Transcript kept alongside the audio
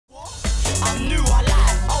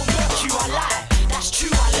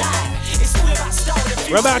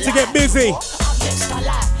We're about to get busy.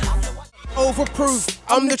 Overproof,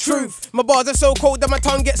 I'm the truth. My bars are so cold that my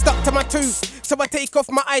tongue gets stuck to my tooth. So I take off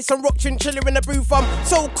my ice and rock chinchilla in the booth. I'm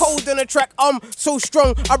so cold on the track, I'm so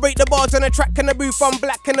strong. I break the bars on the track in the booth. I'm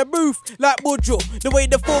black in the booth, like Bojo. The way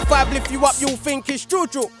the 4-5 lift you up, you'll think it's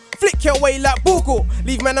Jojo. Flick your way like Boogle.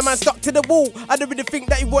 Leave man a man stuck to the wall. I don't really think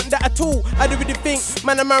that he want that at all. I don't really think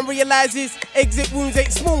man a man realizes exit wounds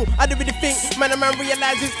ain't small. I don't really think man a man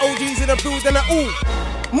realizes OGs in the blues and all.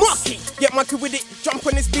 Mucky, get mucky with it. Jump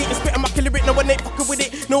on this beat and spit a mucky lyric. No one ain't fucking with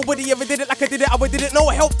it. Nobody ever did it like I did it. I didn't know.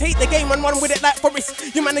 I helped take the game and run with it like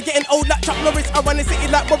Forrest. You man are getting old like Chuck Norris. I run the city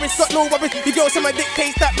like Boris. Got no worries. You girls in my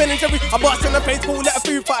dictates like Ben and Jerry. I bust on the face, call it a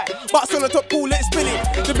food fight. Bust on the top, call it a spilly.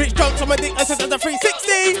 The bitch jumps on my dick and says it's a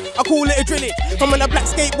 360. I call it a drilly. I'm on a black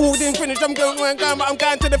skateboard in Greenwich. I'm going, but I'm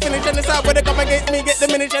going to the finish. And the side where they come against me, get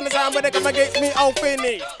diminished. And the side where they come against me, I'll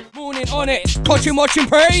finish. Morning on it, watching,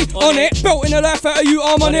 pray on it. Built in the life out of you,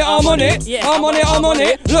 I'm on it, I'm on it. I'm on it, I'm on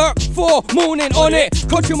it. Look for morning on it,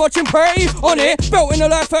 watching, pray on it. Built in the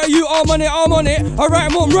life out of you, I'm on it, I'm on it. I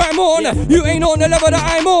write 'em on. You ain't on the level that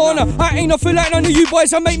I'm on. I ain't nothing like none of you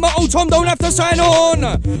boys. I make my old Tom, don't have to sign on.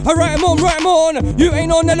 I write 'em on. You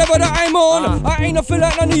ain't on the level that I'm on. I ain't nothing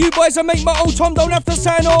like none of you boys. I make my old Tom, don't have to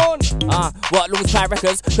sign on. What launch power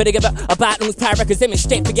records? Could I give about launch power records? They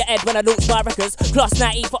straight for your head when I launch power records. Class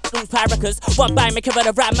 90 for launch power records. One by me cover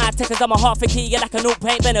the rap my tickers. I'm a half a key, you're like a note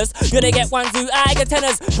paint benners. You're gonna get 1, 2, I get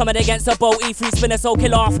tenors. Coming against a bow, E3 spinner, so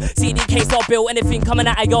kill off. CD case or bill, anything coming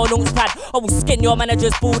out of your launch pad. I will skin your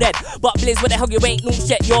manager's bald head. But Blizz, what the hell you ain't launch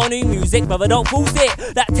yet? Your new music, brother, don't force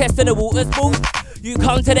it. That test in the water's full. You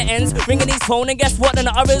come to the ends, ringing his phone, and guess what? Then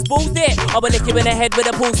the others bulled it. I will lick you in the head with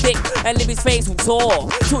a pool stick and leave his face all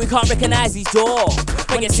sore, till he can't recognize his jaw.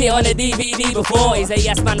 When you see it on the DVD before, he's a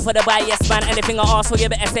yes man for the buy, yes man. Anything I ask for, you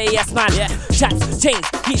better say yes man. Chaps, change,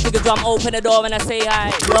 heat the drum, open the door, and I say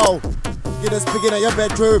hi. Yo, get us picking at your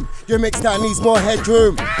bedroom. Your mixtape needs more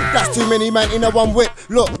headroom. That's too many man in a one whip.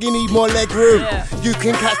 Look, you need more leg room. You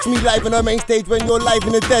can catch me live on the main stage when you're live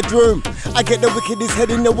in the dead room. I get the wickedest head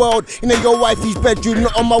in the world in your wifey's bedroom,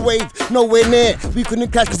 not on my wave, nowhere near. We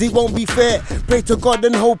couldn't catch cause it won't be fair. Pray to God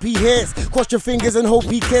and hope he hears. Cross your fingers and hope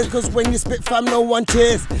he cares, cause when you spit fam, no one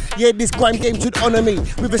cheers. Yeah, this grime game should honour me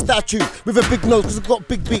with a statue, with a big nose, cause I've got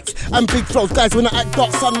big beats and big flows. Guys, when I act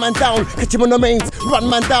dark, sun man down, catch him on the mains, run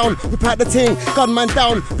man down, whip out the ting, gun man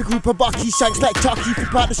down, big group of Bucky shanks like Chucky,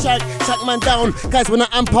 flip out the shank man down. Guys, when I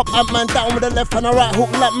amp up, amp man down with a left and a right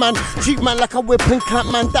hook, lamp man, treat man like a whip and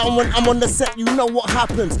clamp man down. When I'm on the set, you know what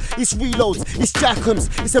happens. It's reloads, it's jackums,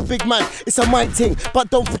 it's a big man, it's a mic ting, but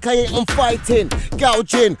don't think I ain't on fighting,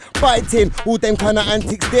 gouging, biting, all them kind of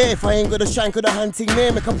antics there. If I ain't got a shank or the hunting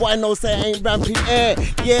near, make a boy know say I ain't ramping air.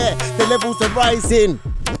 Yeah, the levels are rising.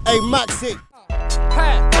 Hey, Maxi.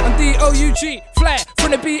 Hey, I'm D-O-U-G, flat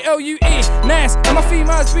from the B-L-U-E. Nice, and my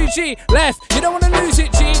female's BG. Left, you don't wanna lose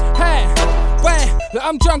it, G. Hey, where? Look,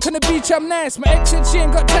 I'm drunk on the beach, I'm nice. My ex said she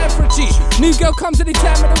ain't got time for a G. New girl comes any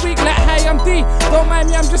time of the week, like, hey, I'm D. Don't mind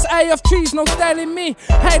me, I'm just A off trees, no styling me.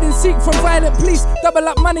 Hide and seek from violent police. Double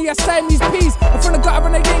up money, I sign these P's. I'm from the gutter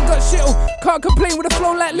and they ain't got shittle. Can't complain with a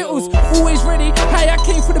flow like Littles. Always ready, hey, I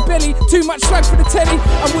came for the belly. Too much swag for the telly.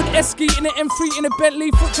 I'm with Esky in the M3 in a Bentley.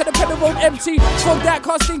 Foot to the pedal road empty. Fogged out,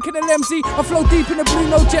 can't stink in the Lemsy. I flow deep in the blue,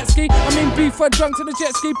 no jet ski. I'm in beef, I drunk to the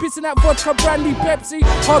jet ski. Pissing out vodka, brandy, Pepsi.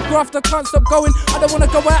 Hard graft, I can't stop going. I don't wanna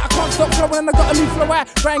go out, I can't stop flowing. And I got a new flow out,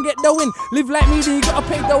 try and get dough in. Live like me, then you gotta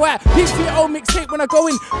pay dough out. Peak for your old mixtape when I go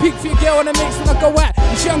in. Peak for your girl on the mix when I go out.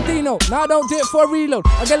 It's young Dino, now I don't do it for a reload.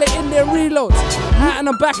 I get it in there reloads. Out and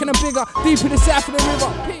I'm back and I'm bigger. Deep in the south of the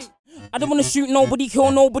river. Peak. I don't wanna shoot nobody,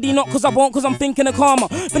 kill nobody, not cause I won't, cause I'm thinking of karma.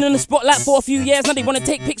 Been in the spotlight for a few years, now they wanna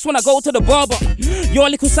take pics when I go to the barber. You're a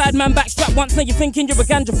little side man, backstrap once, now you're thinking you're a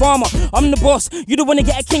ganja farmer. I'm the boss, you don't wanna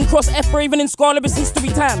get a King Cross, F Raven in Scarlet, it's history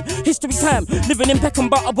time. History time, living in Peckham,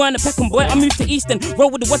 but I burn a Peckham boy. I moved to Easton,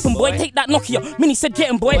 roll with the weapon boy, take that Nokia. Minnie said get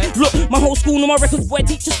him boy, look, my whole school know my records boy.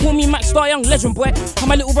 Teachers call me Maxsta, young legend boy. And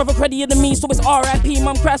my little brother credited than me, so it's R.I.P.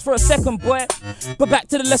 Mum cries for a second boy. But back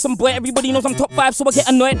to the lesson boy, everybody knows I'm top 5, so I get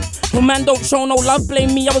annoyed. When man don't show no love,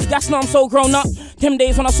 blame me, I was gas, now I'm so grown up. Them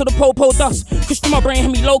days when I saw the po-po dust, Christian my brain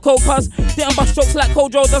had me loco cuz. Didn't bust strokes like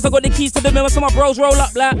Kojo does, I got the keys to the mirror so my bros roll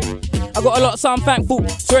up like. I got a lot, so I'm thankful.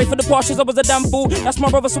 Sorry for the partials, I was a damn fool. That's my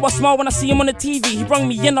brother, so I smile when I see him on the TV. He brung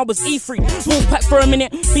me in, I was E3. Move back for a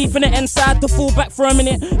minute, beef in the inside to fall back for a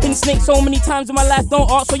minute. Been snaked so many times in my life, don't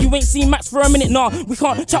ask, so you ain't seen Max for a minute. Nah, we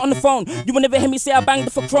can't chat on the phone. You will never hear me say I banged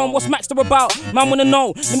the for chrome. What's Maxsta about? Man wanna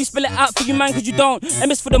know. Let me spell it out for you, man, cause you don't.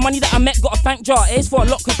 M is for the money that I met, got a thank jar. A is for a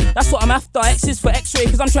lot, cause that's what I'm after. X is for X-ray,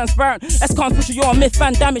 cause I'm transparent. S can't push you, you're a myth,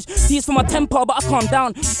 fan damage. T is for my temper, but I calm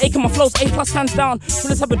down. A can my flows, A plus hands down. So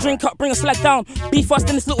let's have a drink up, bring a slag down. Be fast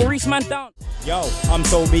in this little Reese man down. Yo, I'm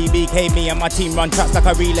so BBK, me and my team run tracks like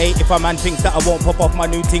a relay. If a man thinks that I won't pop off my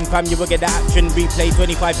new ting, fam, you will get the action replay.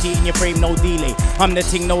 25T in your frame, no delay. I'm the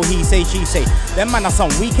ting, no he say, she say. Them man are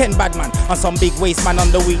some weekend bad man, and some big waste man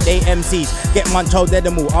on the weekday MCs. Get munch out dead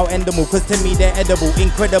them all, I'll end them all, cause to me they're edible,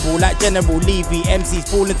 incredible, like General Levy. MCs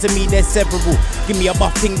falling to me, they're severable. Give me a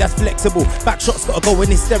buff thing that's flexible. Back shots gotta go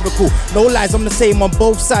in hysterical. No lies, I'm the same on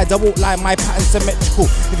both sides. I won't lie, my pattern's symmetrical.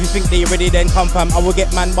 If you think they ready, then come fam. I will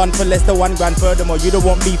get man bun for less than 1 grand. Furthermore, you don't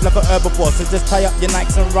want beef like a herbivore, so just tie up your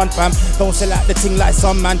Nikes and run fam. Don't sell out the thing like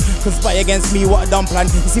some man. Conspire against me, what a dumb plan.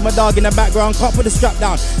 You see my dog in the background, can't put the strap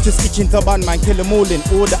down. Just itching to bun man, kill them all in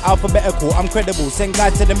order alphabetical. I'm credible, send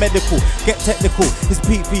guys to the medical. Get technical, it's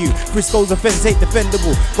peak for you. Frisco's offense ain't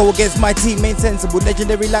defendable. Go against my team, ain't sensible.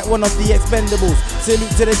 Legendary like one of the expendables.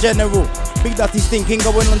 Salute to the general. Big dirty stinking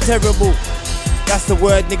going on terrible. That's the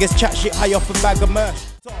word, niggas chat shit high off a bag of merch.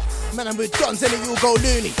 Man, I'm with Dons and you go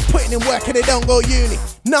loony. Putting in work and they don't go uni.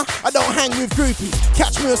 Nah, I don't hang with groupies.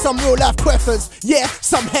 Catch me with some real life queffers. Yeah,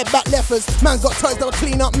 some headback leffers. Man got toys that will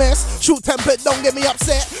clean up mess. Short tempered, don't get me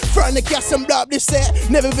upset. Throwing the gas and blow up this set.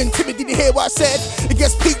 Never been timid, did you hear what I said? It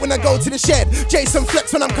gets peak when I go to the shed. Jason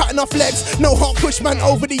flex when I'm cutting off legs. No heart push man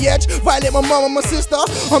over the edge. Violate my mum and my sister.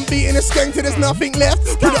 I'm beating a skank till there's nothing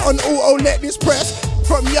left. Put it on auto, let this press.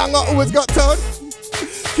 From young I always got told.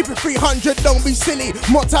 Keep it 300, don't be silly.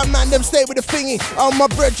 More time man, them stay with the thingy. All my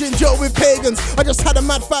brethren Joe with pagans. I just had a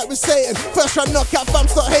mad fight with Satan. First round knockout, fam,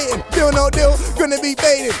 start hating. Deal no deal, gonna be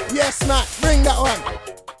baited. Yes, Matt, bring that one.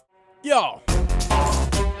 Yo.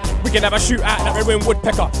 We can have a shootout that we win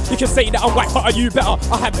woodpecker. You can say that I'm whack, but are you better?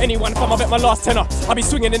 I have anyone from I bet my last tenner. I be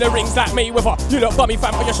swinging in the rings like Mayweather. You look bummy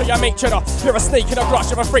fam, but you show you make cheddar. You're a snake in a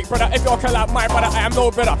brush, you're a freak brother. If you're collab my brother, I am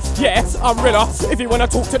no better. Yes, I'm realer. If you wanna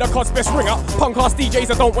talk to the cos best ringer, punk ass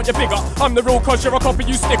DJs, I don't want you bigger. I'm the real cos, you're a copy,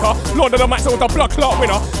 you sticker. Lord of the Max, the blood clot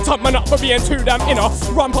winner. Top man up for being too damn inner.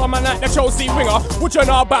 Run par man like the Chelsea winger. What you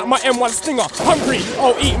know about my M1 stinger? Hungry,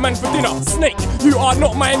 I'll eat man for dinner. Snake, you are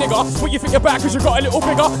not my nigga. What you think you're bad cause you got a little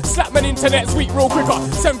bigger? Slap man internet sweet real quicker.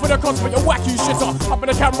 Send for the cost but you whack you shitter. Up in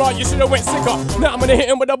the camera you should've went sicker. Now I'm gonna hit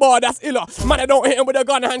him with a bar that's iller. Man I don't hit him with a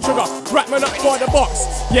gun hand trigger. Rap man up for the box.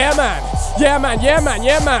 Yeah man, yeah man, yeah man,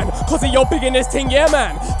 yeah man. Cause of your big in this thing, yeah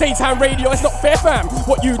man. Daytime radio, it's not fair fam.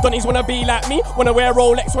 What you donnies wanna be like me? Wanna wear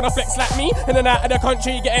Rolex, wanna flex like me? In and out of the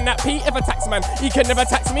country getting that P. If a tax man, he can never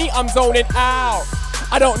tax me, I'm zoning out.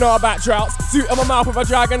 I don't know about droughts. Suit in my mouth with a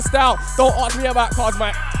dragon stout. Don't ask me about cars,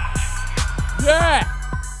 mate. Yeah.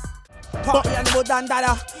 Party animal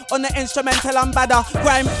dandada, on the instrumental and badder.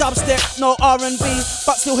 Grime, dubstep, no R&B,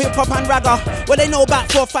 but still hip hop and ragga. What they know about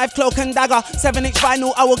 4-5 cloak and dagger. 7-inch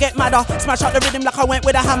vinyl, I will get madder. Smash out the rhythm like I went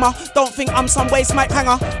with a hammer. Don't think I'm some waste mic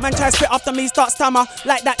hanger. Man try to spit after me, start stammer.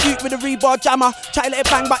 Like that ute with a rebar jammer. Try to let it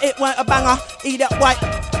bang, but it weren't a banger. Eat that white.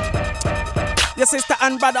 Your sister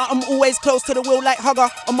and brother, I'm always close to the wheel like hugger.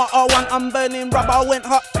 On my R1, I'm burning rubber. I went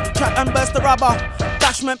hot, trap and burst the rubber.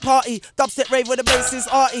 Bashment party, dubstep rave where the bass is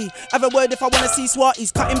arty. Have a word if I wanna see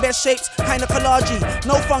swarties. Cutting best shapes, kinda collagey.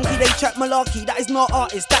 No funky, they chat malarkey. That is not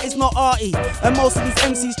artist, that is not arty. And most of these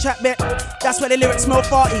MCs chat bet. That's where the lyrics smell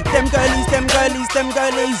farty. Them girlies, them girlies, them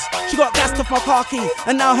girlies. She got gassed off my car key,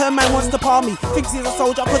 and now her man wants to par me. Thinks he's a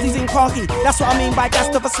soldier cause he's in khaki. That's what I mean by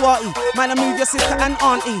gassed off a swatty. Man, I move your sister and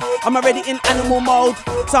auntie. I'm already in animal mode,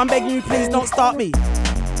 so I'm begging you please don't start me.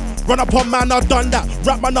 Run up on man, I've done that.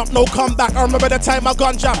 Rap man up, no comeback. I remember the time I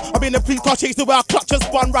gun jam. I've been in police car chase the way I clutches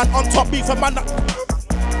one ran on top beef and man.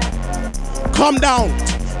 Calm down.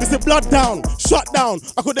 It's the blood down, shut down.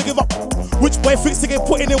 I couldn't give up. Which boy thinks to get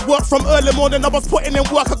putting in work from early morning? I was putting in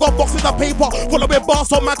work. I got boxes of paper, full of bars,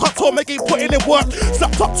 so man can't tell me keep putting in work.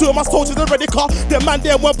 Slapped up two of my soldiers already car. Them man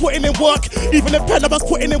them weren't putting in work. Even the pen I was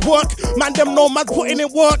putting in work. Man them no man putting in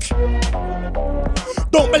work.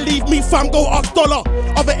 Don't believe me, fam, go ask dollar.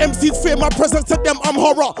 Other MCs fear my presence, to them I'm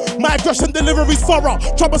horror. My aggression delivery's thorough.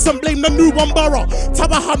 Troublesome blame the new one borough.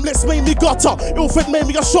 Tower Hamlets made me gutter. Ilford made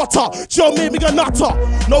me a shotter. Joe made me a nutter.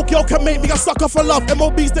 No girl can make me a sucker for love.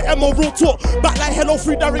 MOB's the MO rule talk. Back like hello,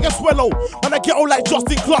 free Darry and Swallow. And I get all like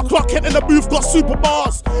Justin Clark. Clark Kent in the booth got super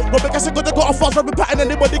bars. But because I got a fast rapping pattern,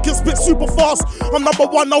 anybody can spit super fast. I'm number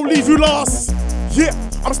one, I'll leave you last. Yeah,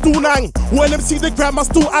 I'm still nang. When MC the gram, I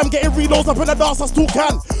still am getting reloads up in the dance, I still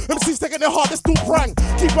can. MC's taking their heart, they still prang.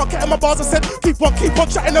 Keep on getting my bars, I said, keep on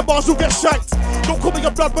chatting the bars, you'll get shanked. Don't call me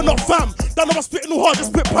your blood, but not fam. Don't know I'm spitting all hard,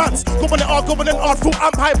 just spit pants. Going in hard, full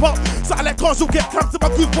amp hype up. Something like cars, you'll get cramped. If my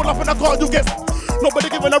goose pull up in the car, you'll get. Nobody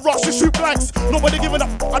giving a rush, you shoot blanks. Nobody giving up,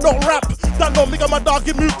 I don't rap. That don't make my dog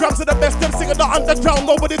give move grams to the best. Them singing the underground,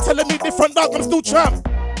 nobody telling me different dog, I'm still champ.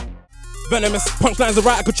 Venomous, punchlines are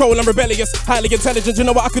right, I control, I'm rebellious. Highly intelligent, you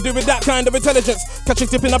know what I could do with that kind of intelligence. Catching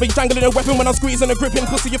tipping, I'll be jangling a weapon when I'm squeezing and gripping.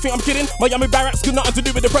 Pussy, you think I'm kidding? Miami barracks got nothing to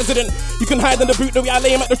do with the president. You can hide in the boot, the way I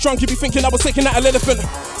lay him at the trunk. You be thinking I was taking out an elephant.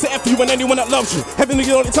 Say F you and anyone that loves you. Heaven the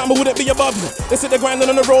only time I wouldn't be above you. They said they're grinding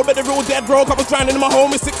on the road, but they're all dead broke. I was grinding in my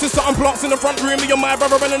home with 6 something blocks in the front room. Me and my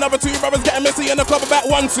brother and another 2 brothers getting messy in the club about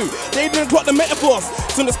 1-2. They didn't clock the metaphors.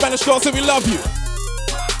 From the Spanish girl, so we love you.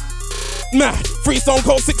 Mad, free song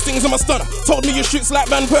called 6 things in my stunner. Told me you shoots like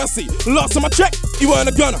Van Persie. Last time I checked, you weren't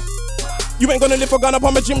a gunner. You ain't gonna live a gun up,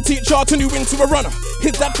 I'm a gym teacher, turn you into a runner.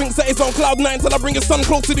 His dad thinks that he's on cloud 9 till I bring his son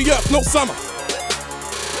close to the earth, no summer.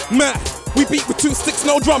 Mad, we beat with 2 sticks,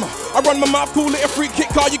 no drummer. I run my mouth, call it a free kick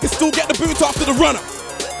car, you can still get the boot after the runner.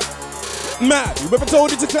 Mad, whoever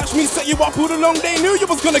told you to clash me, set you up all along, they knew you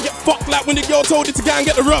was gonna get fucked like when the girl told you to go and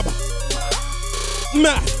get the rubber.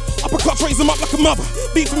 Mad. Uppercuts raise them up like a mother.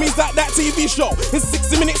 Beat for me's like that TV show. In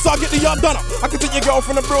 60 minutes I'll get the yard done up. I can take your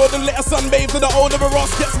girlfriend abroad and let her sunbathe to the old of a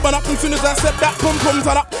Ross get spun up. And soon as I said that, pum pum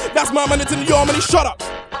turn up. That's my money to your money, shut up.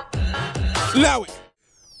 Allow it.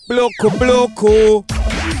 Bloco.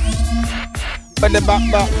 But the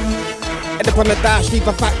back. End up on the dash, leave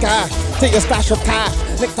a fat cash. Take your stash of cash.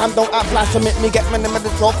 Next time don't act flash and make me get money with the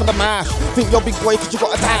draw for the mash. Think you're big boy cause you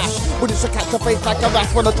got a dash. When it's a catch a face like a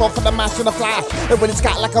rash, when I draw for the mash and the flash. And when it's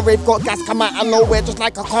got like a rave, got gas come out of nowhere just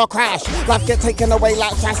like a car crash. Life get taken away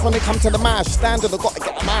like trash when it come to the mash. Standard, I gotta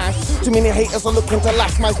get a mash. Too many haters are looking to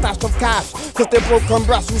lash my stash of cash. Cause they're broken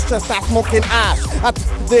brass who's just that smoking ash.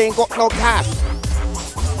 They ain't got no cash.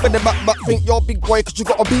 But the butt think you're big boy cause you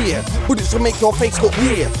got a beard. Bullets will make your face look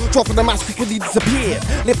weird. Drop for the mask quickly disappeared.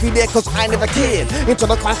 Left me there cause I never cared. Into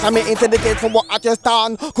the class I'm into the gate for what I just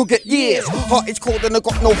done. Could get years. Heart is cold and I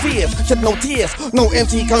got no fears. Shed no tears. No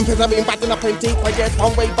empty compass. I've been batting up empty for years.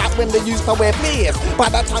 One way back when they used to wear flares. By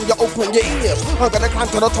that time you open your ears. I'm gonna climb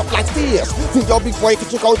to the top like stairs. Think you're big boy cause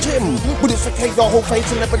you go gym. Bullets will take your whole face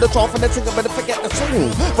and never the draw for the singer. Better forget the swing.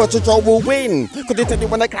 Virtual Joe will win. Cause they tell you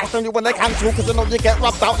when they clash and you when they cancel. Cause you know you get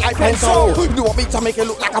rubbed out like pencil. You want me to make it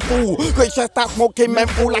look like a fool. Great chest that smoking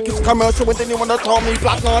menthol like it's commercial. And then you wanna tell me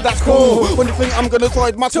black, no that's cool. When you think I'm gonna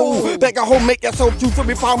droid my tool, beg a home, make yourself true for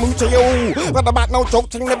me far move to you. But about no joke,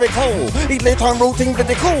 thing never cool. Eat later on routine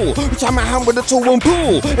very cool. Which I'm a hand with the tool and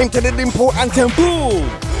pool. Into the dimple and temple.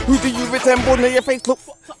 Who do you resemble? Now your face look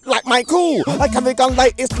like Michael. I carry a gun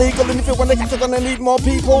like it's legal. And if you wanna catch it, gonna need more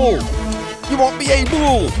people. You won't be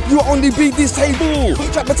able, you will only be disabled.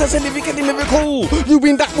 Trap the test and if you get a miracle, you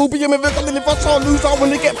win that will be a miracle. And if I saw lose, I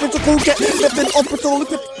wanna get physical, get left in hospital.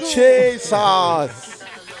 Jesus.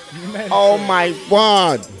 Oh my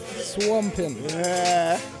God. Swamping.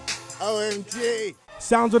 Yeah. OMG.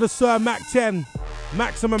 Sounds of the Sir Mak Ten.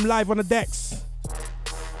 Maximum live on the decks.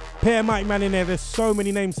 Pair mic man in there. There's so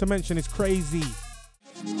many names to mention. It's crazy.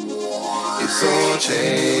 It's all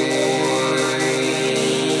changed.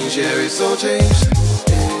 Yeah, it's all changed.